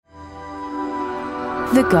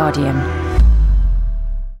The Guardian.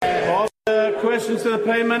 Questions to the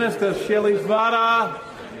Prime Minister. Shelley Vara.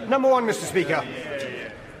 Number one, Mr. Speaker.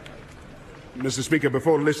 Mr. Speaker,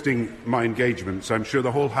 before listing my engagements, I'm sure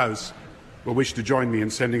the whole House will wish to join me in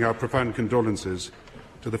sending our profound condolences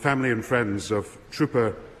to the family and friends of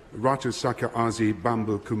Trooper Ratu Saka-Azi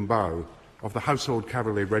Bambu Kumbau of the Household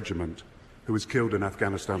Cavalry Regiment, who was killed in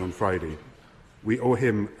Afghanistan on Friday. We owe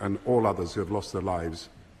him and all others who have lost their lives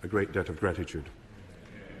a great debt of gratitude.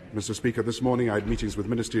 Mr. Speaker, this morning I had meetings with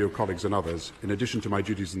ministerial colleagues and others. In addition to my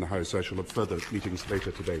duties in the House, I shall have further meetings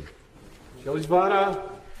later today.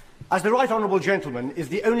 As the Right Honourable Gentleman is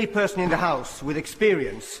the only person in the House with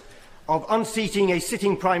experience of unseating a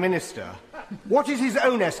sitting Prime Minister, what is his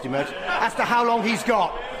own estimate as to how long he's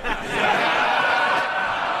got?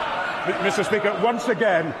 Mr. Speaker, once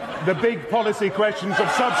again, the big policy questions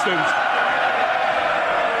of substance.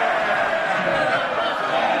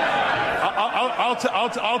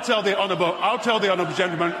 I'll tell the honourable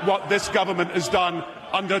gentleman what this government has done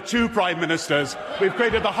under two Prime Ministers. We've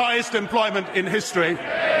created the highest employment in history.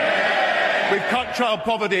 We've cut child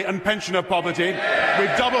poverty and pensioner poverty.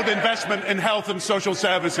 We've doubled investment in health and social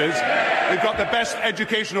services. We've got the best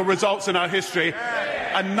educational results in our history.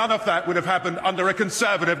 And none of that would have happened under a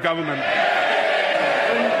Conservative government.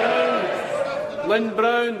 Lynn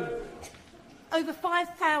Brown. Over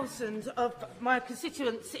 5,000 of my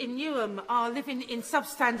constituents in Newham are living in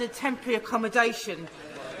substandard temporary accommodation,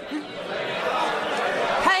 paying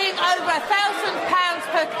over £1,000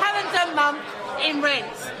 per calendar month in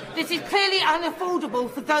rent. This is clearly unaffordable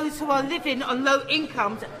for those who are living on low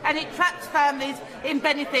incomes, and it traps families in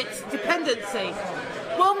benefits dependency.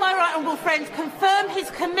 Will my right honourable friend confirm his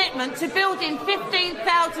commitment to building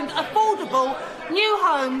 15,000 affordable new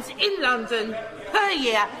homes in London per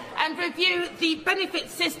year and review the benefit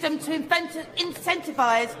system to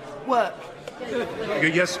incentivise work?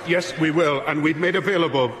 Yes, we will. And we've made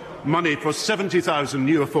available money for 70,000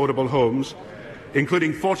 new affordable homes,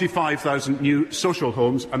 including 45,000 new social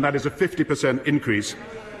homes, and that is a 50% increase.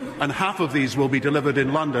 And half of these will be delivered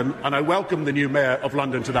in London. And I welcome the new Mayor of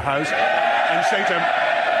London to the House and say to him,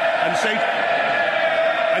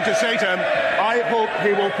 I hope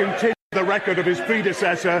he will continue the record of his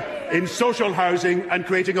predecessor in social housing and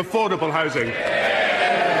creating affordable housing.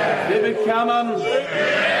 David Cameron.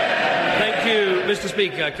 Thank you, Mr.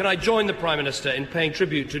 Speaker. Can I join the Prime Minister in paying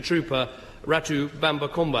tribute to Trooper Ratu Bambu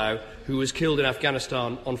Kumbau, who was killed in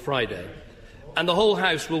Afghanistan on Friday? And the whole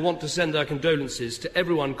House will want to send our condolences to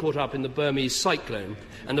everyone caught up in the Burmese cyclone,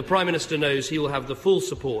 and the Prime Minister knows he will have the full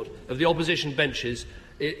support of the opposition benches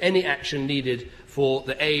in any action needed for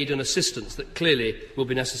the aid and assistance that clearly will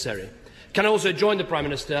be necessary. Can I also join the Prime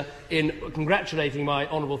Minister in congratulating my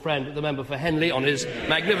honourable friend, the member for Henley, on his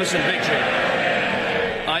magnificent victory?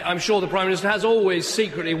 I'm sure the Prime Minister has always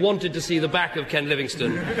secretly wanted to see the back of Ken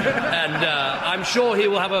Livingstone, and I'm sure he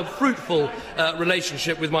will have a fruitful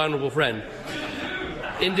relationship with my honourable friend.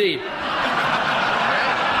 Indeed.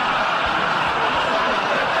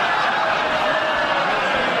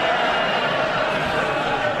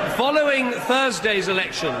 Following Thursday's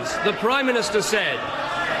elections, the Prime Minister said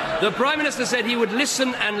he would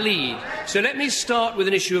listen and lead. So let me start with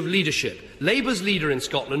an issue of leadership. Labour's leader in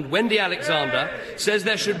Scotland, Wendy Alexander, says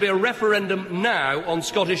there should be a referendum now on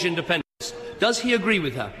Scottish independence. Does he agree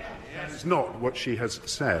with her? That's not what she has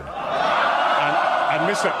said.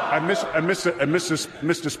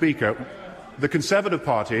 Mr. Speaker, the Conservative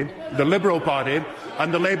Party, the Liberal Party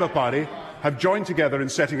and the Labour Party have joined together in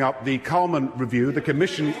setting up the Calman Review, the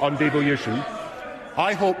Commission on Devolution.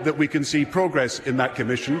 I hope that we can see progress in that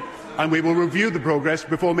commission, and we will review the progress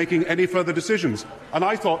before making any further decisions. And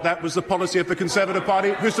I thought that was the policy of the Conservative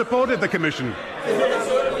Party, who supported the commission. I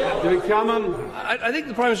think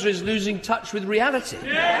the Prime Minister is losing touch with reality.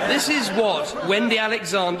 This is what Wendy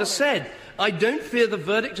Alexander said. I don't fear the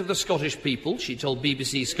verdict of the Scottish people, she told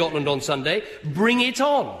BBC Scotland on Sunday. Bring it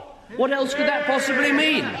on. What else could that possibly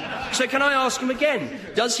mean? So can I ask him again,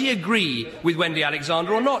 does he agree with Wendy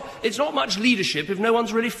Alexander or not? It's not much leadership if no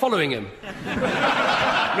one's really following him.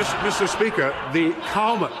 Mr. Speaker, the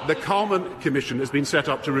Calman Commission has been set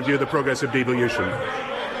up to review the progress of devolution.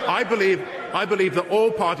 I believe that all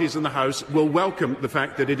parties in the House will welcome the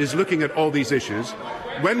fact that it is looking at all these issues.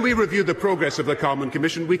 When we review the progress of the Calman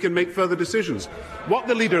Commission, we can make further decisions. What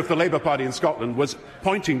the leader of the Labour Party in Scotland was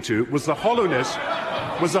pointing to was the hollowness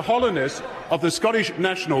of the Scottish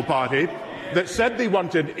National Party that said they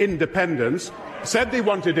wanted independence, said they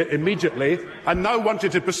wanted it immediately, and now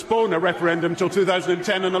wanted to postpone a referendum till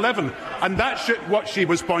 2010 and 11. And that's what she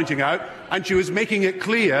was pointing out, and she was making it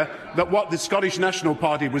clear that what the Scottish National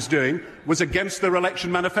Party was doing was against their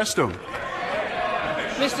election manifesto.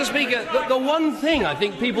 Mr. Speaker, the one thing I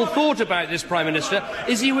think people thought about this Prime Minister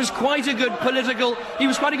is he was quite a good political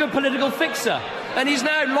fixer. And he's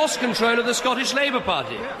now lost control of the Scottish Labour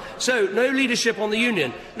Party. So, no leadership on the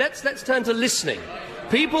Union. Let's turn to listening.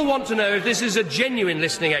 People want to know if this is a genuine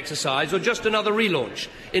listening exercise or just another relaunch.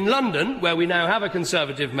 In London, where we now have a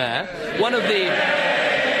Conservative mayor, one of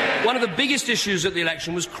the biggest issues at the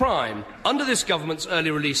election was crime. Under this government's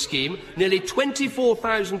early release scheme, nearly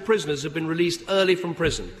 24,000 prisoners have been released early from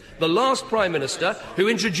prison. The last Prime Minister, who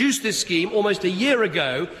introduced this scheme almost a year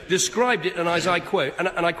ago, described it, and I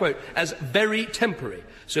quote, as very temporary.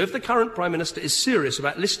 So if the current Prime Minister is serious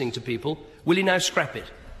about listening to people, will he now scrap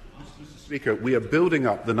it? Mr. Speaker, we are building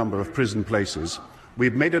up the number of prison places.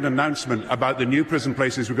 We've made an announcement about the new prison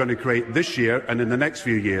places we're going to create this year and in the next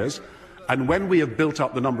few years. And when we have built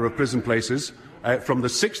up the number of prison places from the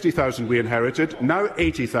 60,000 we inherited, now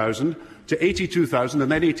 80,000 to 82,000 and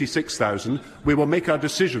then 86,000, we will make our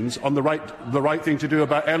decisions on the right thing to do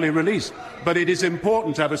about early release. But it is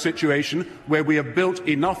important to have a situation where we have built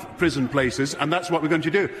enough prison places, and that's what we're going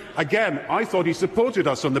to do. Again, I thought he supported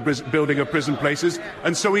us on the building of prison places,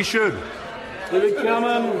 and so he should.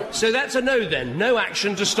 So that's a no then. No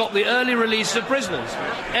action to stop the early release of prisoners.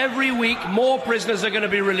 Every week more prisoners are going to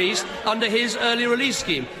be released under his early release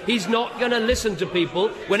scheme. He's not going to listen to people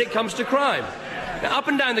when it comes to crime. Now, up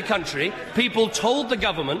and down the country, people told the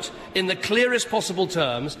government in the clearest possible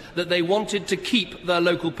terms that they wanted to keep their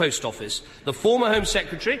local post office. The former Home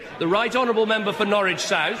Secretary, the Right Honourable Member for Norwich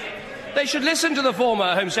South, they should listen to the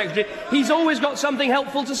former Home Secretary. He's always got something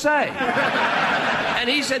helpful to say. And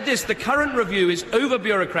he said this: the current review is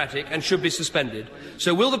over-bureaucratic and should be suspended.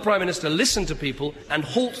 So will the Prime Minister listen to people and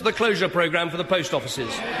halt the closure programme for the post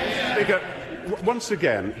offices? Speaker, once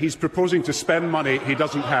again, he's proposing to spend money he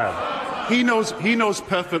doesn't have. He knows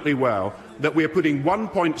perfectly well that we are putting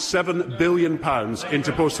 £1.7 billion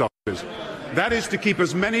into post offices. That is to keep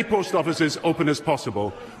as many post offices open as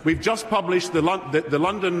possible. We've just published the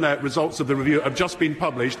London results of the review have just been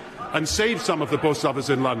published and saved some of the post offices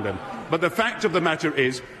in London. But the fact of the matter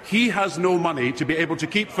is he has no money to be able to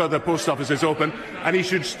keep further post offices open, and he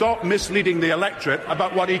should stop misleading the electorate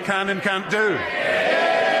about what he can and can't do.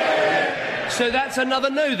 So that's another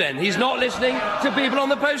no then. He's not listening to people on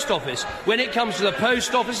the post office. When it comes to the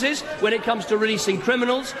post offices, when it comes to releasing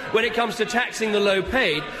criminals, when it comes to taxing the low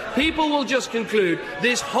paid, people will just conclude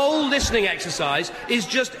this whole listening exercise is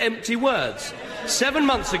just empty words. 7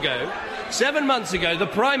 months ago, the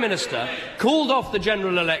Prime Minister called off the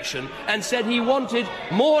general election and said he wanted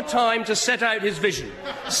more time to set out his vision.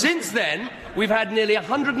 Since then, we've had nearly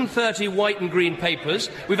 130 white and green papers,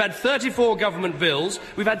 we've had 34 government bills,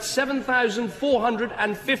 we've had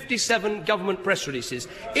 7,457 government press releases.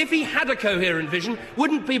 If he had a coherent vision,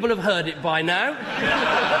 wouldn't people have heard it by now?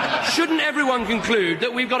 Shouldn't everyone conclude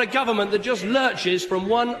that we've got a government that just lurches from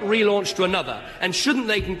one relaunch to another? And shouldn't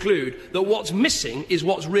they conclude that what's missing is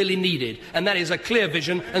what's really needed, and that is a clear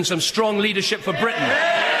vision and some strong leadership for Britain?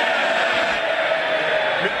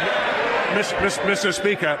 Mr.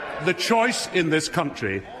 Speaker, the choice in this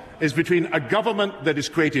country is between a government that has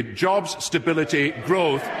created jobs, stability,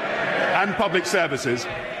 growth and public services,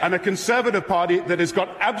 and a Conservative Party that has got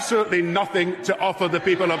absolutely nothing to offer the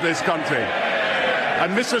people of this country.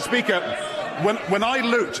 And, Mr. Speaker, when I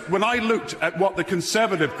looked at what the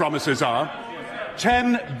Conservative promises are,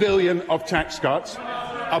 10 billion of tax cuts,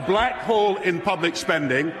 a black hole in public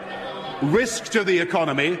spending, risk to the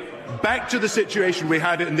economy, back to the situation we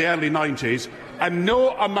had in the early 90s, and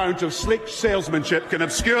no amount of slick salesmanship can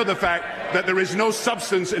obscure the fact that there is no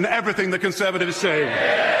substance in everything the Conservatives say.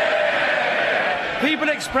 People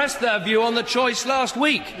expressed their view on the choice last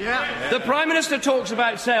week. The Prime Minister talks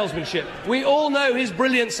about salesmanship. We all know his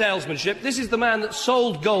brilliant salesmanship. This is the man that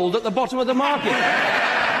sold gold at the bottom of the market.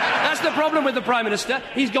 That's the problem with the Prime Minister.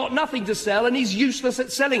 He's got nothing to sell and he's useless at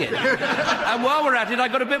selling it. And while we're at it,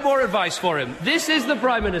 I've got a bit more advice for him. This is the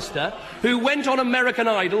Prime Minister who went on American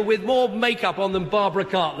Idol with more makeup on than Barbara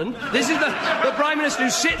Cartland. This is the Prime Minister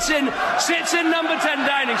who sits in number 10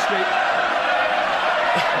 Downing Street.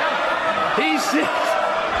 He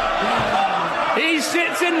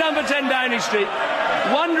sits in number 10 Downing Street,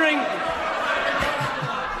 wondering...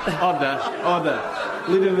 Order.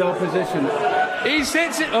 Leader of the Opposition. He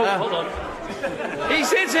sits in... Oh, hold on. He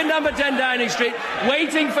sits in number 10 Downing Street,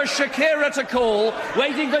 waiting for Shakira to call,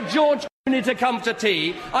 waiting for George Clooney to come to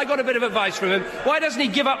tea. I got a bit of advice from him. Why doesn't he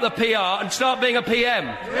give up the PR and start being a PM?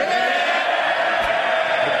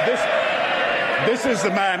 This is the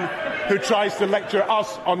man who tries to lecture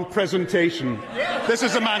us on presentation. This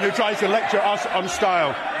is the man who tries to lecture us on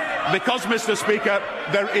style. Because, Mr. Speaker,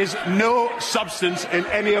 there is no substance in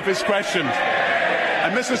any of his questions.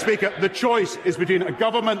 And, Mr. Speaker, the choice is between a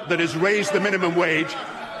government that has raised the minimum wage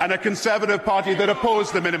and a Conservative Party that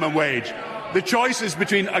opposed the minimum wage. The choice is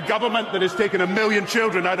between a government that has taken 1 million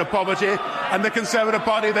children out of poverty and the Conservative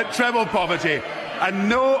Party that trebled poverty. And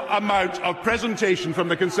no amount of presentation from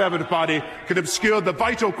the Conservative Party can obscure the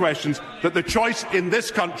vital questions that the choice in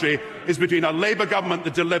this country is between a Labour government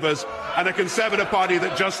that delivers and a Conservative Party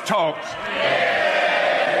that just talks.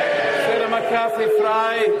 Senator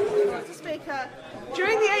McCarthy-Fry. Mr. Speaker,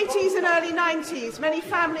 during the 80s and early 90s, many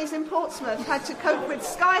families in Portsmouth had to cope with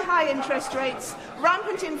sky-high interest rates,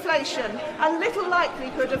 rampant inflation and little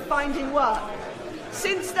likelihood of finding work.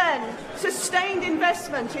 Since then, sustained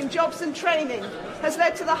investment in jobs and training has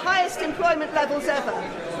led to the highest employment levels ever.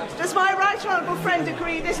 Does my right honourable friend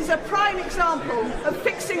agree this is a prime example of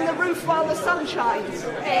fixing the roof while the sun shines?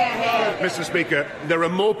 Mr. Speaker, there are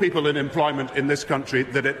more people in employment in this country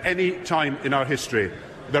than at any time in our history.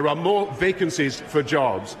 There are more vacancies for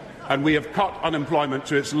jobs, and we have cut unemployment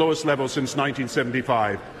to its lowest level since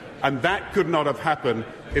 1975. And that could not have happened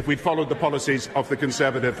if we'd followed the policies of the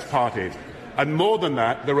Conservative Party. And more than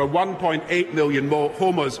that, there are 1.8 million more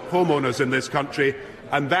homeowners in this country,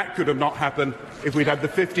 and that could have not happened if we'd had the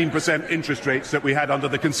 15% interest rates that we had under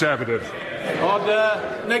the Conservatives.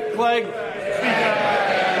 Order. Nick Clegg. May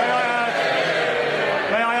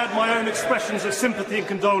I add my own expressions of sympathy and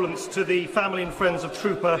condolence to the family and friends of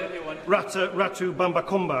Trooper Ratu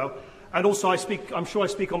Bambakombau. And also, I'm sure I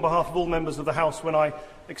speak on behalf of all members of the House when I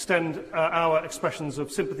extend our expressions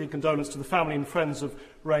of sympathy and condolence to the family and friends of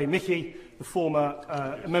Ray Mickey, the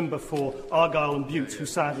former member for Argyll and Bute, who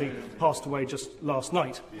sadly passed away just last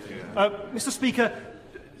night. Mr. Speaker,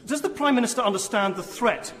 does the Prime Minister understand the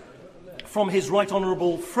threat from his right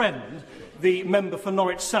honourable friend, the member for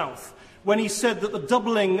Norwich South, when he said that the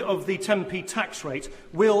doubling of the 10p tax rate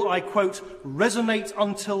will, I quote, resonate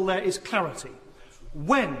until there is clarity?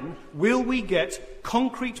 When will we get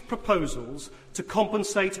concrete proposals to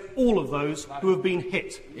compensate all of those who have been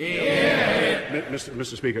hit?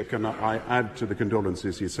 Mr. Speaker, can I add to the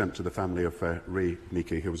condolences he sent to the family of Ray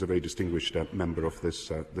Meeke, who was a very distinguished member of this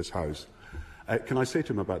House. Can I say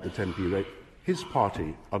to him about the 10p rate? His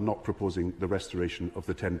party are not proposing the restoration of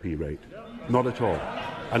the 10p rate. Not at all.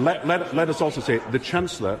 And let us also say the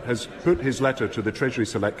Chancellor has put his letter to the Treasury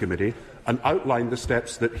Select Committee and outlined the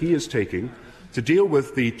steps that he is taking to deal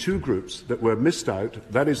with the two groups that were missed out,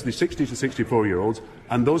 that is the 60 to 64-year-olds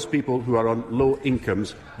and those people who are on low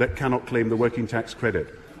incomes that cannot claim the working tax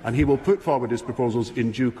credit. And he will put forward his proposals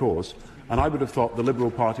in due course, and I would have thought the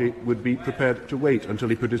Liberal Party would be prepared to wait until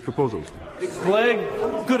he put his proposals.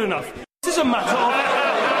 Good enough. This is a matter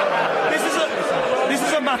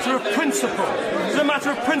of principle. This is a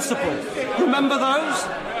matter of principle. Remember those?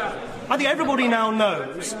 I think everybody now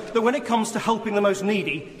knows that when it comes to helping the most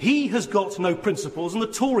needy, he has got no principles and the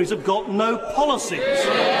Tories have got no policies.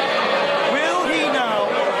 Will he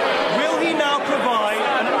now provide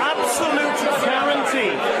an absolute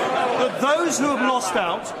guarantee that those who have lost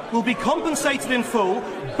out will be compensated in full,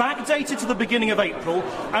 backdated to the beginning of April,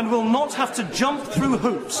 and will not have to jump through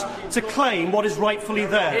hoops to claim what is rightfully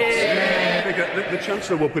theirs? The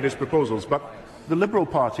Chancellor will put his proposals, but the Liberal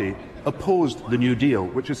Party opposed the New Deal,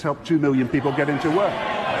 which has helped 2 million people get into work.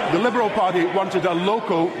 The Liberal Party wanted a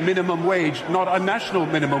local minimum wage, not a national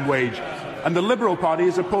minimum wage. And the Liberal Party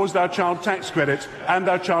has opposed our child tax credits and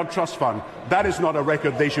our child trust fund. That is not a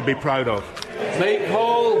record they should be proud of. Mike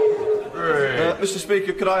Hall. Mr.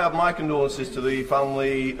 Speaker, could I have my condolences to the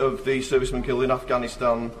family of the servicemen killed in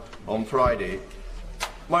Afghanistan on Friday?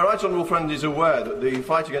 My right honourable friend is aware that the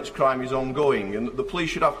fight against crime is ongoing and that the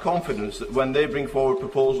police should have confidence that when they bring forward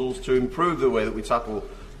proposals to improve the way that we tackle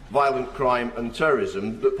violent crime and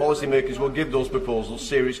terrorism, that policymakers will give those proposals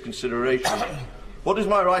serious consideration. What does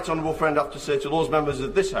my right honourable friend have to say to those members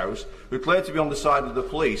of this House who claim to be on the side of the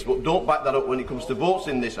police but don't back that up when it comes to votes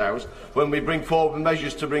in this House, when we bring forward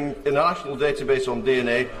measures to bring in a national database on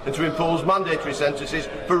DNA and to impose mandatory sentences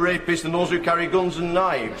for rapists and those who carry guns and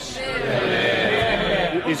knives?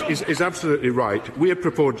 Is absolutely right. We have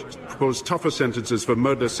proposed tougher sentences for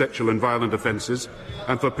murder, sexual and violent offences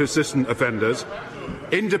and for persistent offenders,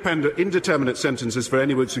 indeterminate sentences for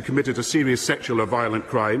anyone who committed a serious sexual or violent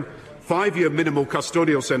crime, 5-year minimal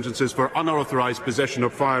custodial sentences for unauthorised possession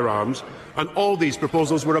of firearms, and all these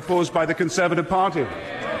proposals were opposed by the Conservative Party.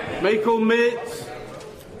 Michael Mates.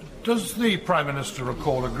 Does the Prime Minister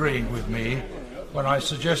recall agreeing with me when I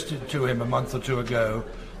suggested to him a month or two ago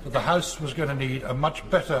that the House was going to need a much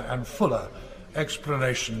better and fuller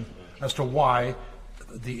explanation as to why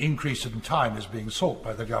the increase in time is being sought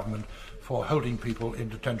by the government for holding people in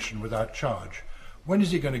detention without charge? When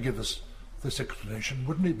is he going to give us this explanation?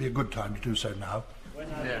 Wouldn't it be a good time to do so now?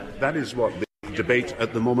 That is what the debate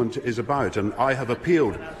at the moment is about, and I've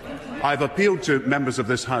appealed to members of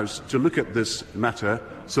this House to look at this matter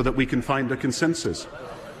so that we can find a consensus.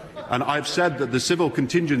 And I've said that the Civil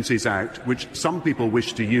Contingencies Act, which some people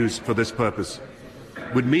wish to use for this purpose,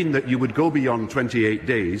 would mean that you would go beyond 28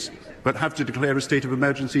 days but have to declare a state of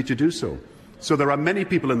emergency to do so. So there are many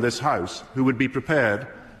people in this House who would be prepared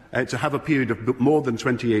to have a period of more than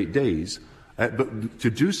 28 days, but to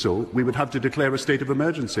do so we would have to declare a state of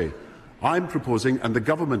emergency. I'm proposing, and the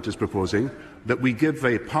government is proposing, that we give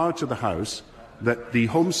a power to the House that the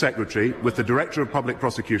Home Secretary, with the Director of Public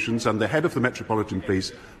Prosecutions and the Head of the Metropolitan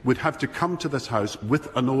Police, would have to come to this House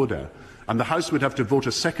with an order, and the House would have to vote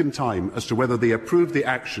a second time as to whether they approved the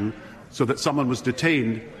action so that someone was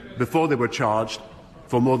detained before they were charged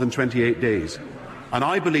for more than 28 days. And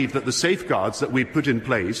I believe that the safeguards that we put in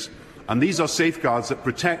place, and these are safeguards that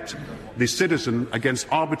protect the citizen against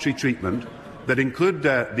arbitrary treatment, that include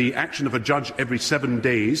the action of a judge every 7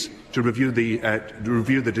 days to review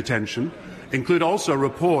the detention, include also a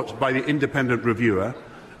report by the independent reviewer,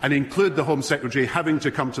 and include the Home Secretary having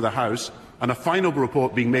to come to the House and a final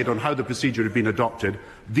report being made on how the procedure had been adopted.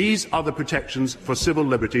 These are the protections for civil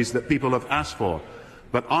liberties that people have asked for.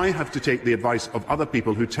 But I have to take the advice of other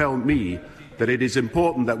people who tell me that it is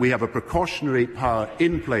important that we have a precautionary power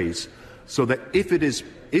in place so that if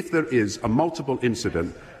there is a multiple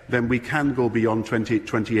incident, then we can go beyond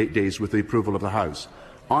 28 days with the approval of the House.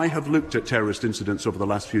 I have looked at terrorist incidents over the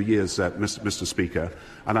last few years, Mr. Speaker,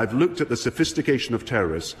 and I've looked at the sophistication of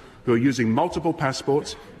terrorists who are using multiple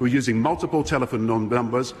passports, who are using multiple telephone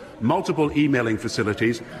numbers, multiple emailing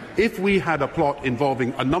facilities. If we had a plot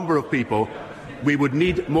involving a number of people, we would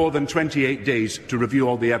need more than 28 days to review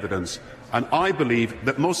all the evidence. And I believe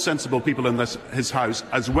that most sensible people in his House,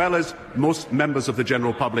 as well as most members of the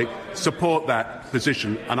general public, support that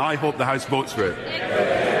position, and I hope the House votes for it.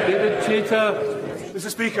 David Cheetah. Mr.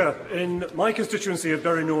 Speaker, in my constituency of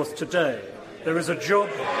Bury North today, there is a job.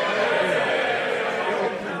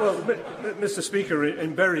 Well, Mr. Speaker,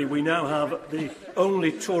 in Bury we now have the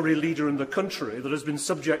only Tory leader in the country that has been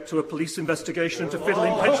subject to a police investigation into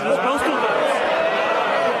fiddling pensioners' postal votes.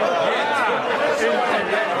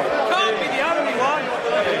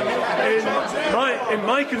 In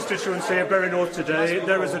my constituency of Bury North today,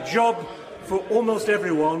 there is a job for almost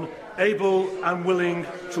everyone able and willing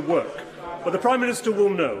to work. But the Prime Minister will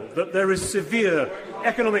know that there is severe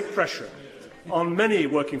economic pressure on many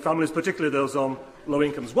working families, particularly those on low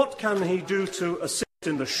incomes. What can he do to assist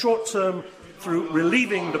in the short term through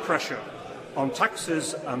relieving the pressure on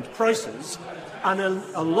taxes and prices, and in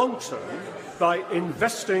a long term by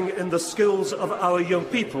investing in the skills of our young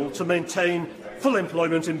people to maintain full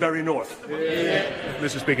employment in Bury North?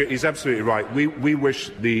 Mr. Speaker, he's absolutely right. We wish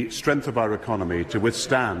the strength of our economy to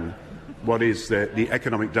withstand what is the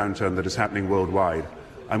economic downturn that is happening worldwide.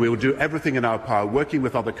 And we will do everything in our power, working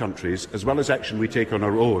with other countries, as well as action we take on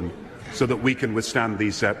our own, so that we can withstand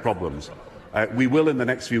these problems. We will, in the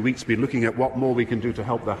next few weeks, be looking at what more we can do to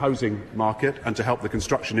help the housing market and to help the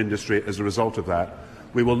construction industry as a result of that.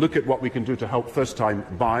 We will look at what we can do to help first-time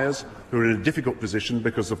buyers who are in a difficult position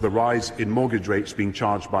because of the rise in mortgage rates being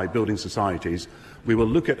charged by building societies. We will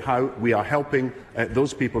look at how we are helping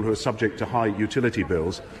those people who are subject to high utility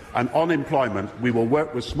bills. And on employment, we will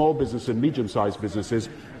work with small business and medium-sized businesses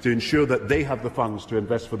to ensure that they have the funds to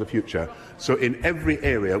invest for the future. So in every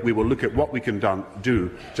area, we will look at what we can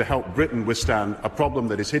do to help Britain withstand a problem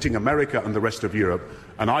that is hitting America and the rest of Europe.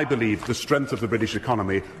 And I believe the strength of the British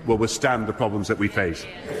economy will withstand the problems that we face.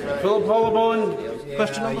 Philip Holloway,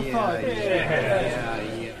 question number 5.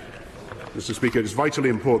 Mr. Speaker, it is vitally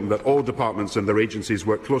important that all departments and their agencies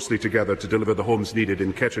work closely together to deliver the homes needed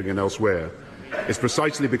in Kettering and elsewhere. It is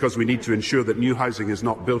precisely because we need to ensure that new housing is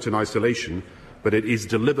not built in isolation, but it is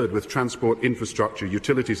delivered with transport, infrastructure,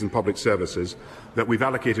 utilities and public services that we have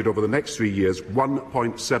allocated over the next 3 years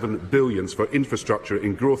 £1.7 billion for infrastructure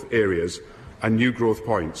in growth areas and new growth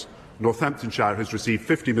points. Northamptonshire has received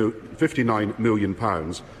 £59 million,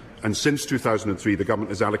 and since 2003 the Government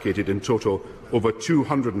has allocated in total over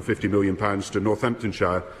 £250 million to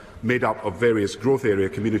Northamptonshire, made up of various growth area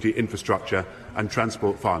community infrastructure and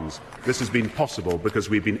transport funds. This has been possible because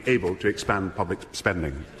we have been able to expand public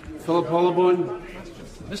spending. Philip Holloway.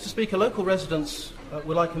 Mr. Speaker, local residents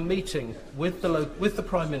would like a meeting with the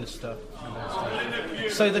Prime Minister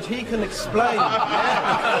so that he can explain to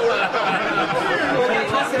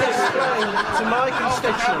my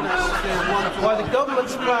constituents why the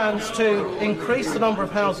Government's plans to increase the number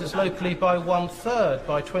of houses locally by 1/3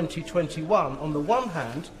 by 2021, on the one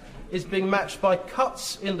hand, is being matched by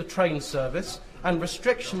cuts in the train service and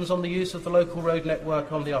restrictions on the use of the local road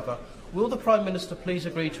network on the other. Will the Prime Minister please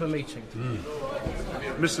agree to a meeting?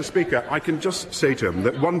 Mr. Speaker, I can just say to him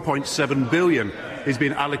that £1.7 billion is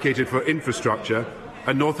being allocated for infrastructure,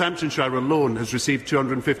 and Northamptonshire alone has received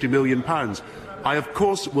 £250 million. I, of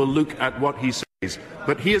course, will look at what he says,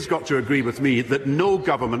 but he has got to agree with me that no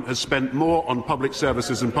government has spent more on public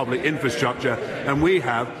services and public infrastructure than we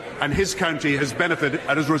have, and his county has benefited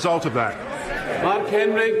as a result of that. Mark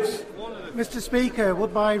Hendricks. Mr. Speaker,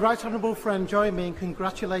 would my right honourable friend join me in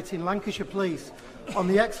congratulating Lancashire Police on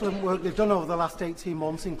the excellent work they've done over the last 18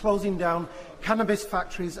 months in closing down cannabis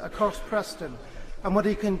factories across Preston? And would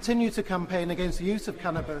he continue to campaign against the use of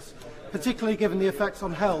cannabis, particularly given the effects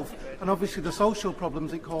on health and obviously the social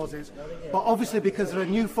problems it causes, but obviously because there are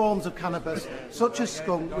new forms of cannabis, such as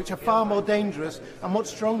skunk, which are far more dangerous and much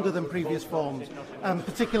stronger than previous forms, and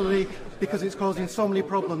particularly because it's causing so many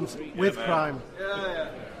problems with crime?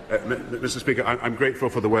 Mr. Speaker, I'm grateful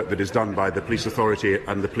for the work that is done by the police authority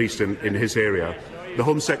and the police in his area. The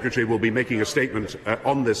Home Secretary will be making a statement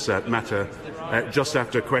on this matter just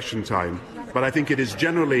after question time, but I think it is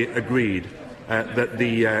generally agreed that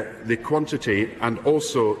the quantity and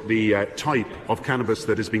also the type of cannabis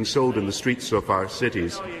that is being sold in the streets of our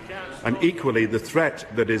cities, and equally the threat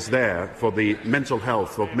that is there for the mental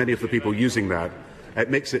health of many of the people using that,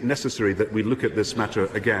 makes it necessary that we look at this matter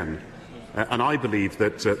again. And I believe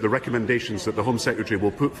that the recommendations that the Home Secretary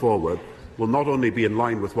will put forward will not only be in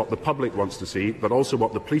line with what the public wants to see, but also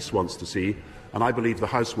what the police wants to see. And I believe the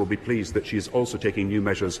House will be pleased that she is also taking new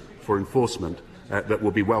measures for enforcement that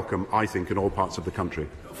will be welcome, I think, in all parts of the country.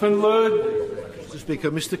 Mr. Speaker,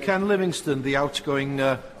 Mr. Ken Livingstone, the outgoing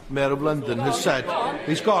Mayor of London, has said,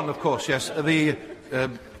 he's gone, of course, yes, the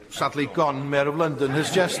sadly gone Mayor of London has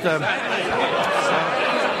just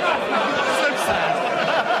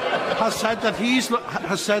has said that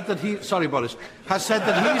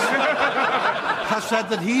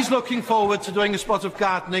he's looking forward to doing a spot of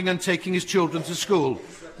gardening and taking his children to school.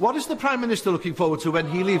 What is the Prime Minister looking forward to when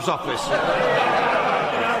he leaves office?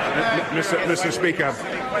 Mr. Speaker,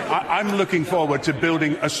 I'm looking forward to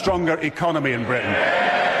building a stronger economy in Britain.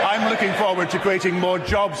 I'm looking forward to creating more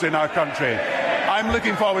jobs in our country. I'm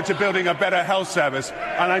looking forward to building a better health service,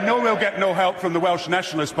 and I know we'll get no help from the Welsh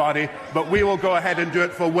Nationalist Party, but we will go ahead and do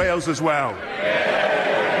it for Wales as well.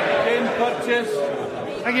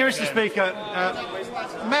 Thank you, Mr. Speaker.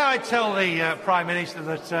 May I tell the Prime Minister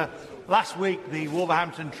that last week the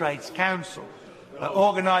Wolverhampton Trades Council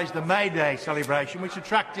organised a May Day celebration which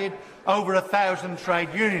attracted over 1,000 trade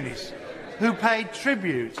unionists who paid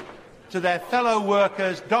tribute to their fellow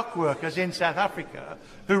workers, dock workers in South Africa,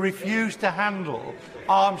 who refused to handle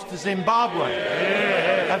arms to Zimbabwe.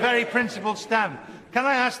 A very principled stand. Can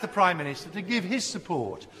I ask the Prime Minister to give his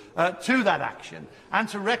support to that action and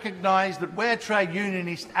to recognise that where trade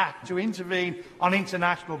unionists act to intervene on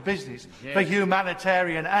international business for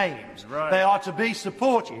humanitarian aims, they are to be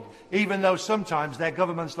supported, even though sometimes their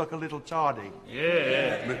governments look a little tardy?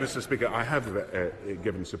 Mr. Speaker, I have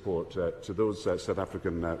given support to those South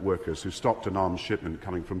African workers who stopped an arms shipment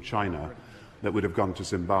coming from China that would have gone to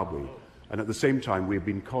Zimbabwe. And at the same time, we've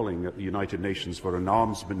been calling at the United Nations for an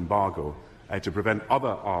arms embargo to prevent other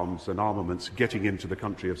arms and armaments getting into the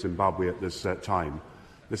country of Zimbabwe at this time.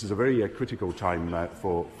 This is a very critical time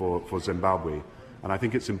for Zimbabwe, and I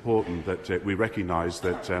think it's important that we recognise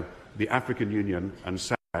that the African Union and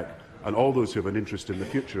SADC and all those who have an interest in the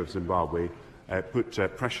future of Zimbabwe put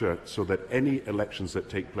pressure so that any elections that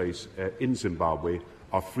take place in Zimbabwe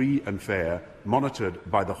are free and fair, monitored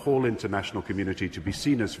by the whole international community to be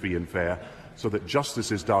seen as free and fair, so that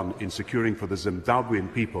justice is done in securing for the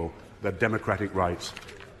Zimbabwean people their democratic rights.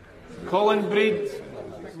 Colin Breed.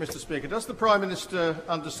 Mr. Speaker, does the Prime Minister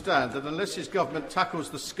understand that unless his government tackles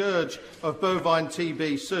the scourge of bovine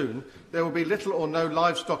TB soon, there will be little or no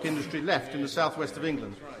livestock industry left in the southwest of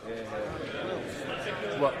England?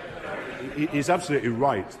 Well, he's absolutely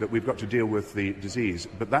right that we've got to deal with the disease,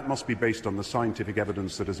 but that must be based on the scientific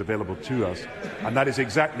evidence that is available to us, and that is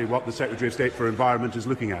exactly what the Secretary of State for Environment is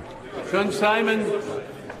looking at. Sean Simon.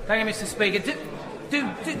 Thank you, Mr. Speaker.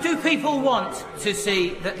 Do people want to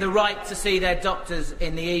see the right to see their doctors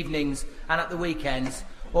in the evenings and at the weekends,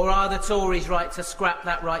 or are the Tories right to scrap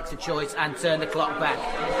that right to choice and turn the clock back?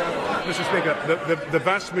 Mr. Speaker, the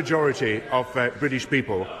vast majority of British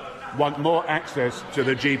people want more access to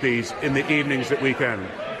the GPs in the evenings at weekend.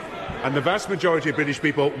 And the vast majority of British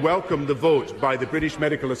people welcome the vote by the British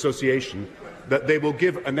Medical Association that they will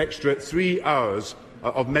give an extra 3 hours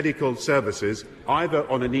of medical services, either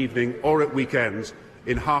on an evening or at weekends,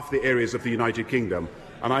 in half the areas of the United Kingdom.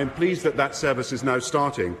 And I am pleased that that service is now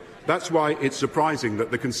starting. That's why it's surprising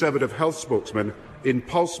that the Conservative health spokesman in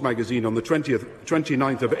Pulse magazine on the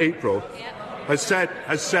 29th of April has said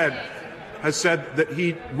that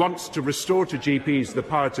he wants to restore to GPs the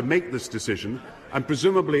power to make this decision, and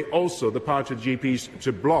presumably also the power to GPs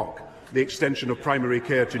to block the extension of primary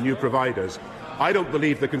care to new providers. I don't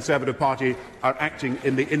believe the Conservative Party are acting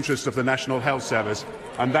in the interest of the National Health Service,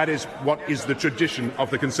 and that is what is the tradition of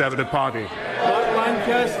the Conservative Party.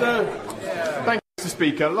 Lancaster. Thank you, Mr.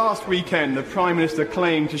 Speaker. Last weekend, the Prime Minister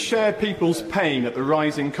claimed to share people's pain at the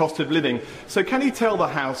rising cost of living. So can he tell the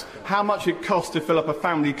House how much it costs to fill up a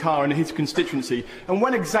family car in his constituency, and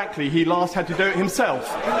when exactly he last had to do it himself?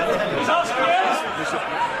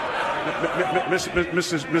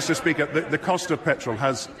 Mr. Speaker, the cost of petrol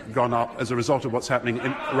has gone up as a result of what's happening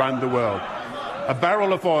around the world. A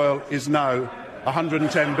barrel of oil is now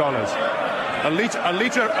 $110. A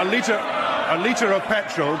litre of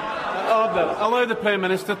petrol. Order. Allow the Prime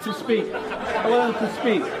Minister to speak. Allow him to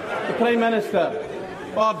speak. The Prime Minister.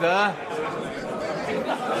 Order.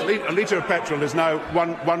 A litre of petrol is now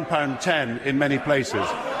 £1.10 in many places,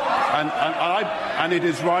 and it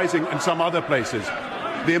is rising in some other places.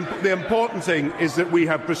 The important thing is that we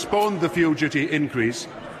have postponed the fuel duty increase,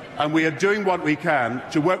 and we are doing what we can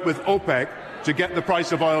to work with OPEC to get the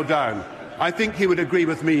price of oil down. I think he would agree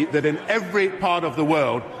with me that in every part of the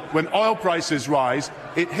world, when oil prices rise,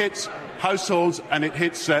 it hits households and it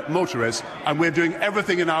hits motorists, and we're doing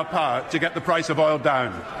everything in our power to get the price of oil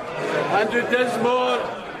down. Andrew Dismore.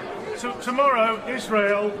 Tomorrow,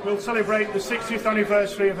 Israel will celebrate the 60th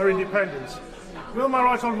anniversary of her independence. Will my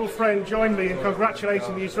right honourable friend join me in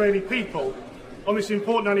congratulating the Israeli people on this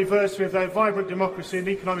important anniversary of their vibrant democracy and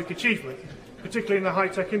economic achievement, particularly in the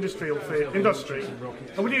high-tech industry?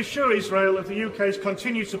 And will you assure Israel of the UK's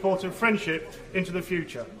continued support and friendship into the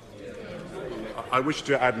future? I wish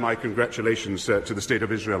to add my congratulations to the State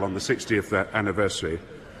of Israel on the 60th anniversary.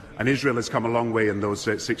 And Israel has come a long way in those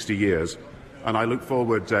 60 years. And I look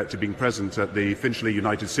forward to being present at the Finchley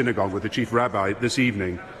United Synagogue with the Chief Rabbi this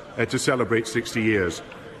evening to celebrate 60 years.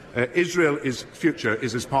 Israel's future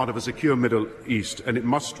is as part of a secure Middle East, and it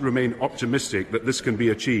must remain optimistic that this can be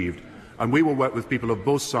achieved. And we will work with people of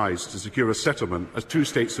both sides to secure a settlement, a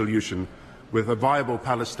two-state solution, with a viable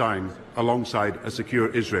Palestine alongside a secure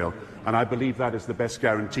Israel. And I believe that is the best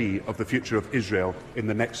guarantee of the future of Israel in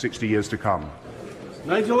the next 60 years to come.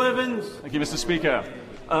 Nigel Evans. Thank you, Mr. Speaker.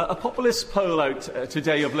 A populist poll out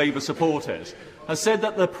today of Labour supporters has said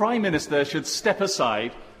that the Prime Minister should step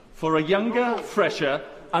aside for a younger, fresher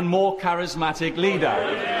and more charismatic leader.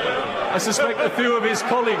 I suspect a few of his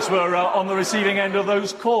colleagues were on the receiving end of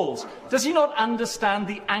those calls. Does he not understand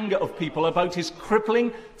the anger of people about his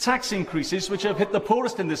crippling tax increases which have hit the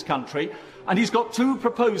poorest in this country? And he's got two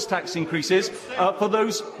proposed tax increases for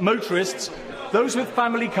those motorists, those with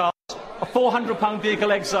family cars, a £400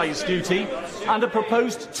 vehicle excise duty and a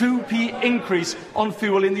proposed 2p increase on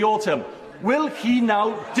fuel in the autumn. Will he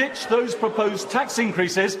now ditch those proposed tax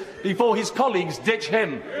increases before his colleagues ditch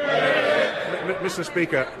him? Mr.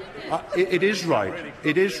 Speaker, it is right.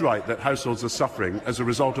 It is right that households are suffering as a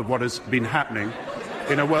result of what has been happening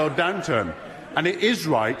in a world downturn. And it is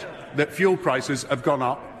right that fuel prices have gone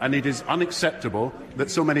up, and it is unacceptable that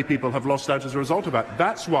so many people have lost out as a result of that.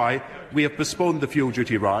 That's why we have postponed the fuel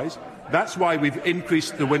duty rise. That's why we've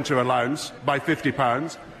increased the winter allowance by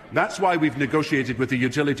 £50. That's why we've negotiated with the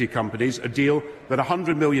utility companies a deal that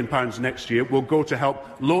 £100 million next year will go to help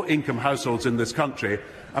low-income households in this country.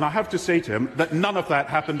 And I have to say to him that none of that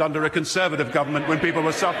happened under a Conservative government when people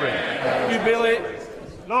were suffering.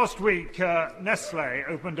 Last week, Nestlé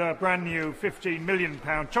opened a brand new £15 million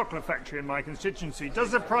chocolate factory in my constituency.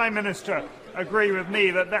 Does the Prime Minister agree with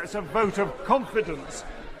me that that's a vote of confidence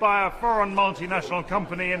by a foreign multinational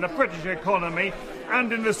company in the British economy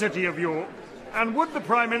and in the City of York? And would the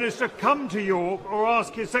Prime Minister come to York or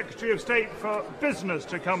ask his Secretary of State for Business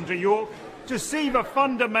to come to York to see the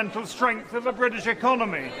fundamental strength of the British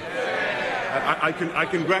economy? I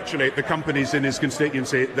congratulate the companies in his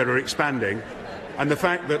constituency that are expanding, and the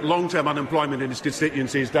fact that long-term unemployment in his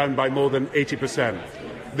constituency is down by more than 80%.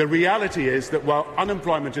 The reality is that while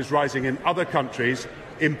unemployment is rising in other countries,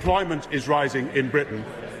 employment is rising in Britain.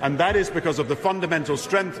 And that is because of the fundamental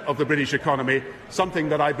strength of the British economy, something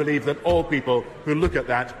that I believe that all people who look at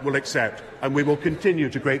that will accept. And we will continue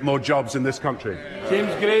to create more jobs in this country.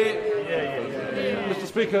 James Gray. Mr.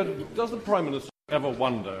 Speaker, does the Prime Minister ever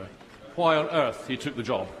wonder why on earth he took the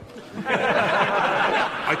job?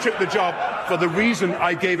 I took the job for the reason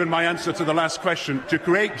I gave in my answer to the last question, to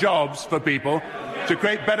create jobs for people, to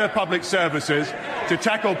create better public services, to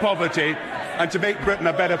tackle poverty, and to make Britain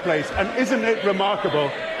a better place. And isn't it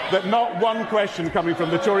remarkable that not one question coming from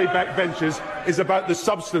the Tory backbenches is about the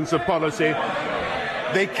substance of policy.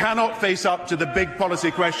 They cannot face up to the big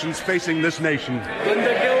policy questions facing this nation.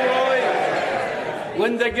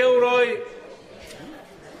 Linda Gilroy.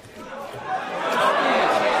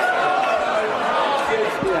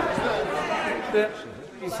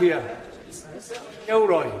 He's here.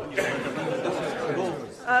 Gilroy.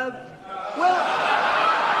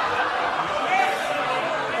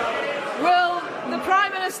 Well, the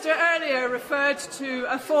Prime Minister earlier referred to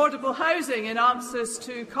affordable housing in answers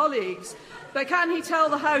to colleagues. But can he tell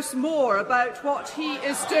the House more about what he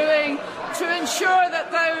is doing to ensure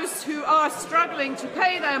that those who are struggling to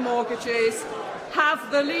pay their mortgages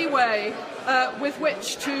have the leeway with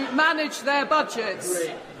which to manage their budgets?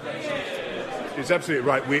 He's absolutely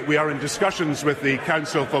right. We are in discussions with the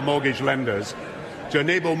Council for Mortgage Lenders to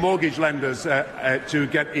enable mortgage lenders to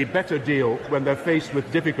get a better deal when they're faced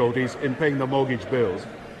with difficulties in paying their mortgage bills.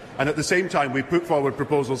 And at the same time, we put forward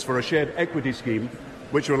proposals for a shared equity scheme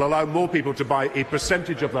which will allow more people to buy a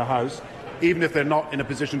percentage of the house, even if they're not in a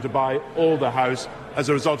position to buy all the house as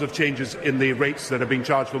a result of changes in the rates that are being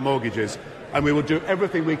charged for mortgages. And we will do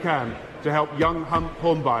everything we can to help young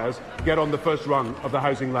home buyers get on the first rung of the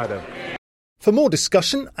housing ladder. For more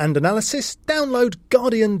discussion and analysis, download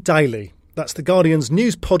Guardian Daily. That's the Guardian's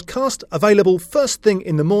news podcast, available first thing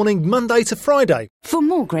in the morning, Monday to Friday. For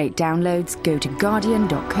more great downloads, go to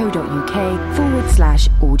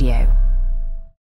guardian.co.uk/audio.